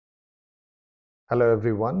Hello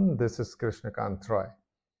everyone, this is Krishnakant Roy.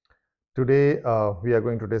 Today we are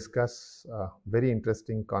going to discuss a very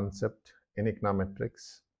interesting concept in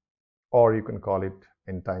econometrics, or you can call it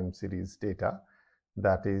in time series data,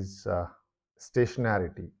 that is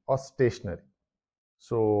stationarity or stationary.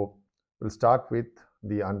 So we'll start with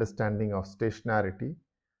the understanding of stationarity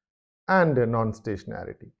and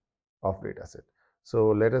non-stationarity of dataset. So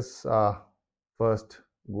let us first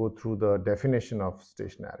go through the definition of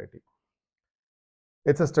stationarity.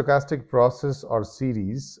 It's a stochastic process or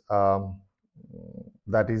series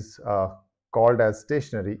that is called as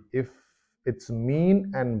stationary if its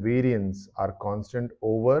mean and variance are constant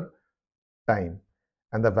over time,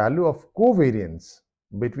 and the value of covariance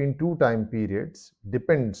between two time periods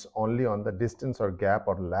depends only on the distance or gap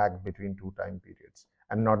or lag between two time periods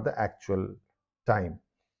and not the actual time.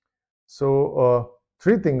 So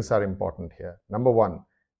three things are important here. Number one,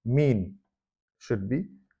 mean should be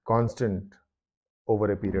constant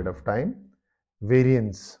over a period of time.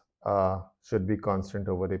 Variance should be constant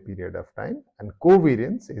over a period of time, and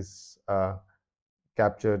covariance is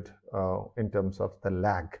captured in terms of the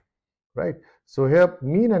lag, right? So here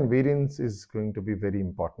mean and variance is going to be very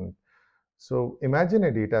important. So imagine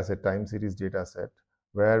a data set, time series data set,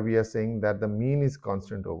 where we are saying that the mean is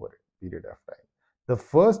constant over a period of time. The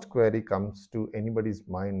first query comes to anybody's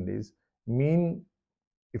mind is mean.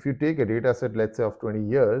 If you take a data set, let's say of 20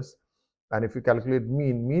 years, and if you calculate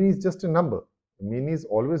mean is just a number. Mean is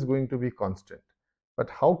always going to be constant. But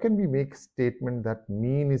how can we make a statement that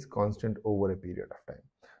mean is constant over a period of time?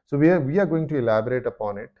 So we are going to elaborate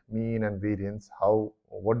upon it, mean and variance.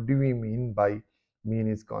 What do we mean by mean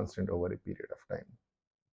is constant over a period of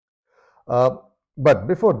time? But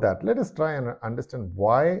before that, let us try and understand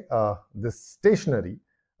why this stationary.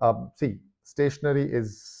 See, stationary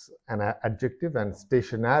is an adjective and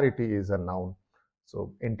stationarity is a noun.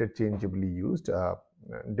 So interchangeably used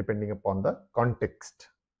depending upon the context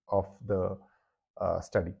of the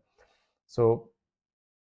study. So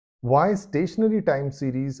why stationary time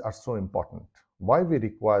series are so important? Why we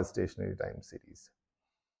require stationary time series?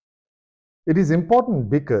 It is important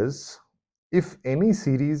because if any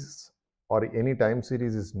series or any time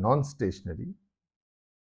series is non-stationary,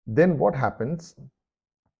 then what happens?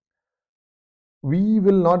 We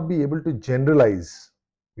will not be able to generalize.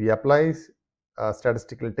 We apply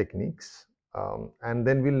statistical techniques and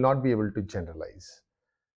then we'll not be able to generalize.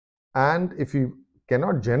 And if you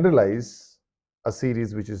cannot generalize a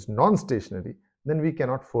series which is non-stationary, then we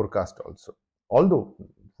cannot forecast also. Although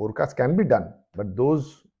forecast can be done, but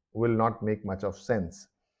those will not make much of sense.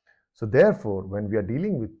 So therefore, when we are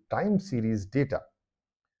dealing with time series data,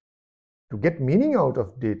 to get meaning out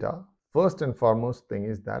of data, first and foremost thing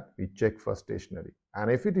is that we check for stationary. And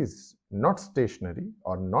if it is not stationary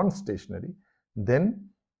or non-stationary, then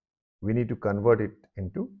we need to convert it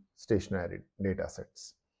into stationary data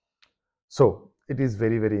sets. So it is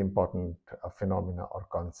very, very important phenomena or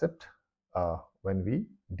concept when we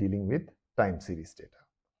dealing with time series data.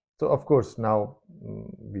 So of course, now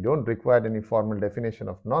we don't require any formal definition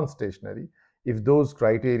of non-stationary. If those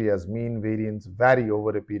criteria, mean, variance, vary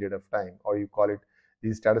over a period of time, or you call it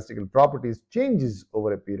these statistical properties changes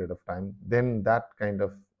over a period of time, then that kind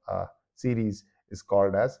of series is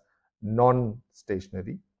called as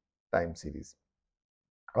non-stationary time series.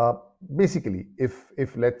 Basically, if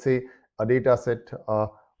let's say a data set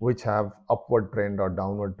which have upward trend or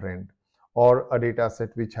downward trend, or a data set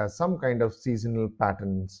which has some kind of seasonal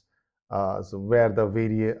patterns, so where the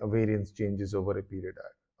variance changes over a period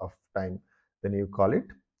of time, then you call it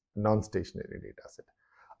non-stationary data set.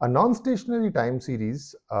 A non-stationary time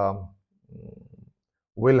series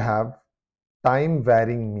will have time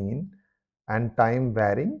varying mean and time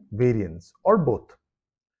varying variance, or both.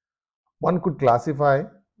 One could classify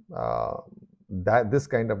this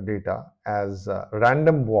kind of data as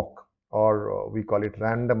random walk, or we call it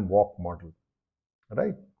random walk model,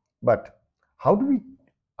 right? But how do we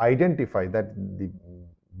identify that? The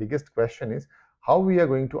biggest question is how we are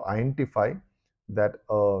going to identify that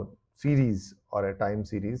a series or a time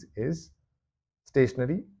series is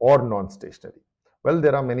stationary or non-stationary. Well,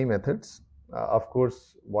 there are many methods. Of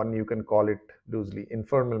course, one you can call it loosely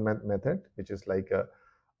informal method, which is like a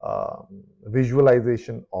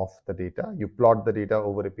visualization of the data. You plot the data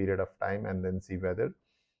over a period of time and then see whether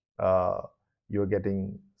you're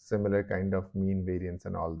getting similar kind of mean, variance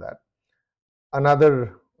and all that.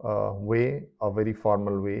 Another way, a very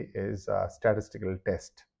formal way, is a statistical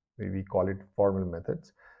test. We call it formal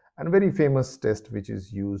methods. And a very famous test which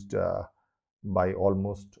is used by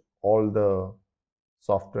almost all the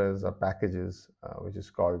softwares or packages, which is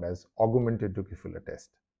called as augmented Tocqueville test.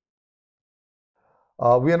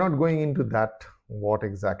 We are not going into that what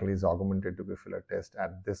exactly is augmented to be filler test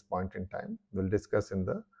at this point in time. We'll discuss in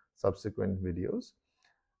the subsequent videos.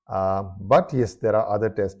 But yes, there are other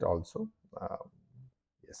tests also.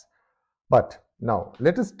 Yes. But now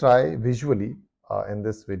let us try visually in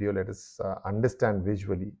this video. Let us understand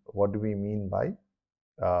visually what do we mean by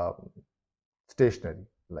stationary.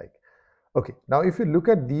 Like, okay, now if you look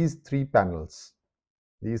at these three panels,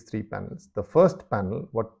 the first panel,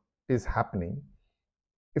 what is happening,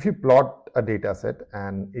 if you plot a data set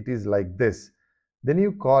and it is like this, then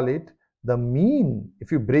you call it the mean. If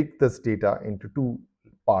you break this data into two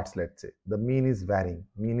parts, let's say, the mean is varying,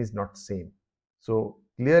 mean is not same. So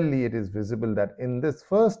clearly it is visible that in this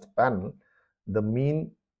first panel, the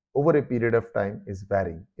mean over a period of time is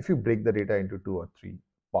varying if you break the data into 2 or 3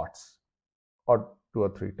 parts or 2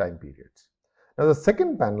 or 3 time periods. Now the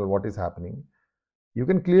second panel, what is happening, you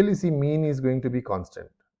can clearly see mean is going to be constant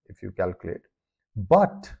if you calculate,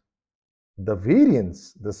 but the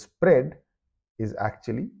variance, the spread, is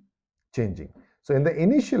actually changing. So in the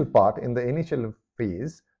initial part, in the initial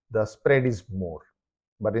phase, the spread is more,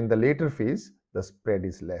 but in the later phase, the spread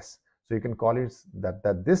is less. So you can call it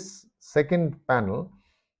that this second panel,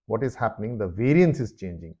 what is happening, the variance is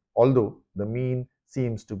changing, although the mean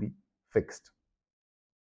seems to be fixed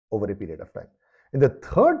over a period of time. In the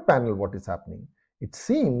third panel, what is happening, it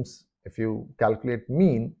seems, if you calculate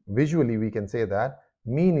mean, visually we can say that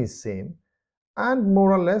mean is same, and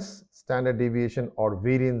more or less standard deviation or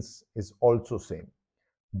variance is also same.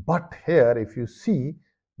 But here, if you see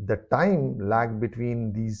the time lag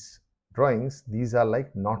between these drawings, these are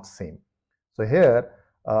like not same. So here,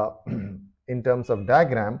 in terms of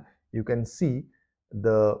diagram, you can see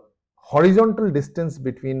the horizontal distance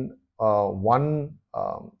between one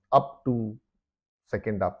up to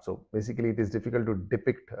second up. So basically it is difficult to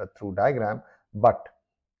depict through diagram, but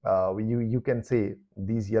you can say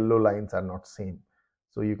these yellow lines are not same.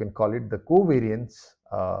 So you can call it the covariance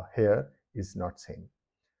here is not same.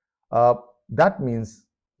 That means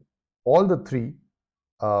all the three,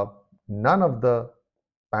 none of the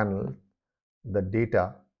panel, the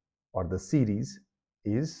data or the series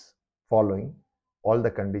is following all the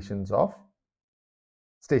conditions of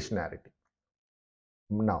stationarity.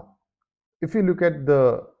 Now, if you look at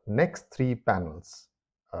the next three panels,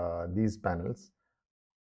 these panels,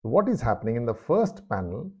 what is happening in the first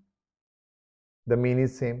panel, the mean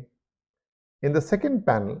is same. In the second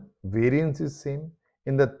panel, variance is same.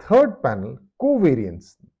 In the third panel,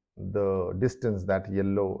 covariance, the distance, that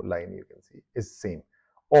yellow line you can see, is same.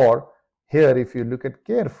 Or here, if you look at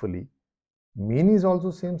carefully, mean is also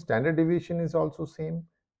same, standard deviation is also same,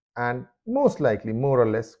 and most likely, more or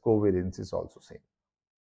less, covariance is also same.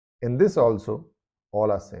 In this also,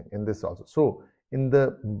 all are same. In this also. So in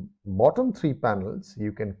the bottom three panels,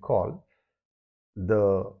 you can call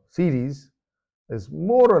the series is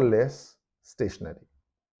more or less stationary.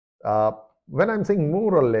 When I'm saying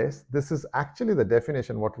more or less, this is actually the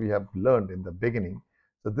definition what we have learned in the beginning.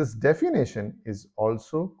 So this definition is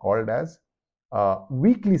also called as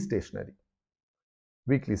weakly stationary.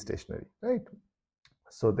 Weakly stationary, right?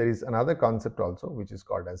 So there is another concept also which is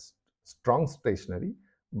called as strong stationary,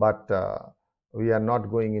 but we are not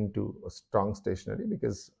going into strong stationary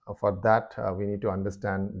because for that we need to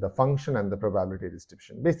understand the function and the probability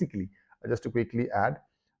distribution. Basically, just to quickly add,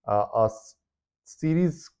 a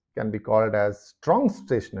series can be called as strong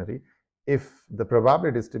stationary if the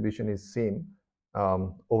probability distribution is same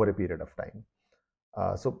over a period of time.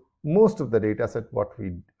 So most of the data set what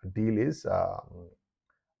we deal is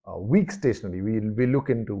weak stationary. We look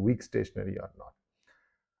into weak stationary or not.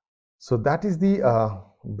 So that is the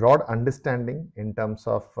broad understanding in terms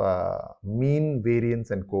of mean,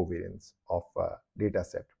 variance and covariance of data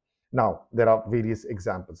set. Now there are various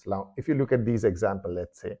examples. Now if you look at these examples,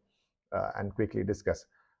 let's say, and quickly discuss.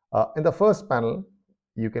 In the first panel,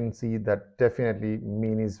 you can see that definitely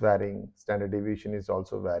mean is varying, standard deviation is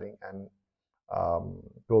also varying, and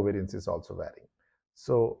covariance is also varying.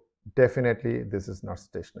 So definitely this is not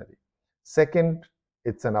stationary. Second,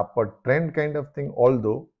 it's an upward trend kind of thing,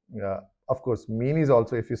 although of course mean is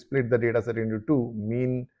also, if you split the data set into two,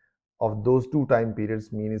 mean of those two time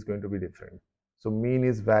periods, mean is going to be different. So mean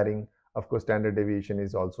is varying, of course standard deviation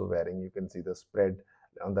is also varying. You can see the spread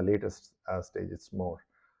on the latest stage, it's more.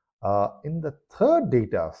 In the third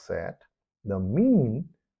data set, the mean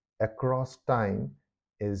across time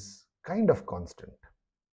is kind of constant.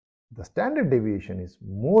 The standard deviation is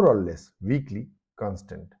more or less weakly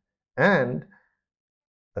constant, and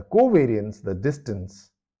the covariance, the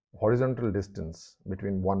distance, horizontal distance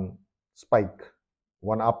between one spike,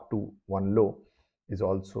 one up to one low, is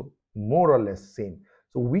also more or less same.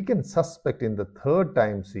 So we can suspect in the third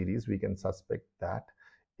time series, we can suspect that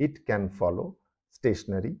it can follow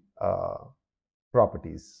stationary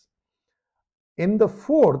properties. In the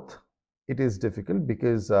fourth, it is difficult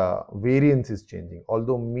because variance is changing.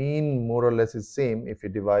 Although mean more or less is same if you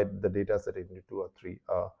divide the data set into 2 or 3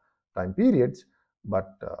 time periods,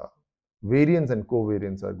 but variance and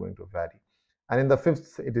covariance are going to vary. And in the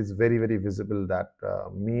fifth, it is very, very visible that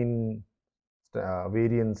mean,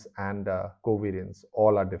 variance and covariance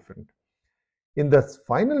all are different. In the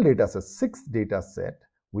final data set, sixth data set,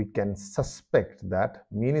 we can suspect that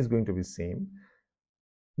mean is going to be same.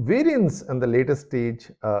 Variance in the later stage,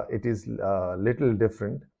 it is little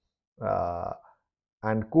different,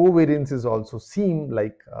 and covariance is also seem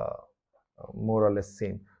like more or less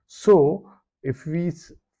same. So if we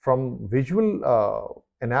from visual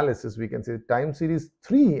analysis, we can say time series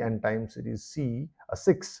 3 and time series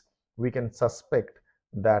 6, we can suspect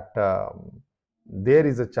that there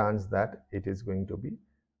is a chance that it is going to be,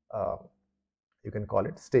 you can call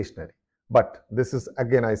it stationary. But this is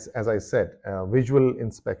again, as I said, visual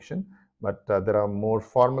inspection, but there are more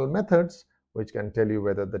formal methods which can tell you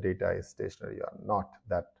whether the data is stationary or not,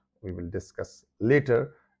 that we will discuss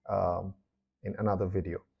later in another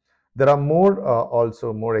video. There are more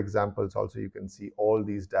also more examples also. You can see all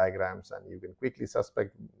these diagrams and you can quickly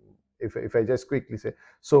suspect. If I just quickly say,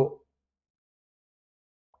 so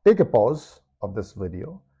take a pause of this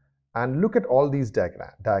video and look at all these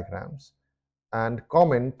diagrams and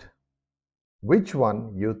comment which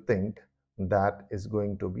one you think that is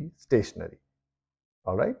going to be stationary.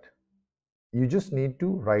 All right, you just need to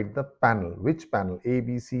write the panel, which panel, A,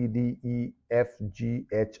 B, C, D, E, F, G,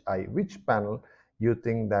 H, I, which panel you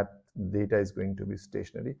think that data is going to be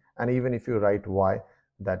stationary. And even if you write Y,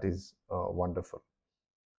 that is wonderful.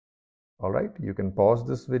 All right, you can pause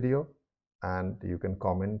this video and you can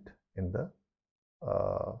comment in the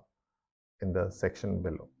section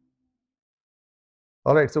below.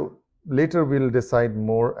 All right, so later we'll decide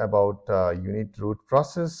more about unit root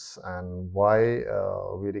process and why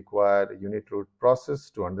we require unit root process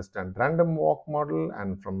to understand random walk model,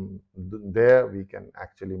 and from there we can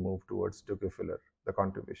actually move towards Tocqueville, the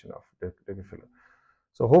contribution of Tocqueville.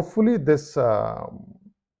 So hopefully this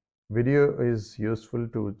video is useful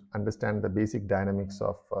to understand the basic dynamics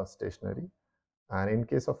of stationary. And in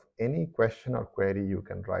case of any question or query, you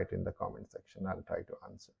can write in the comment section. I'll try to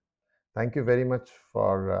answer. Thank you very much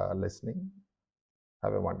for listening.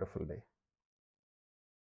 Have a wonderful day.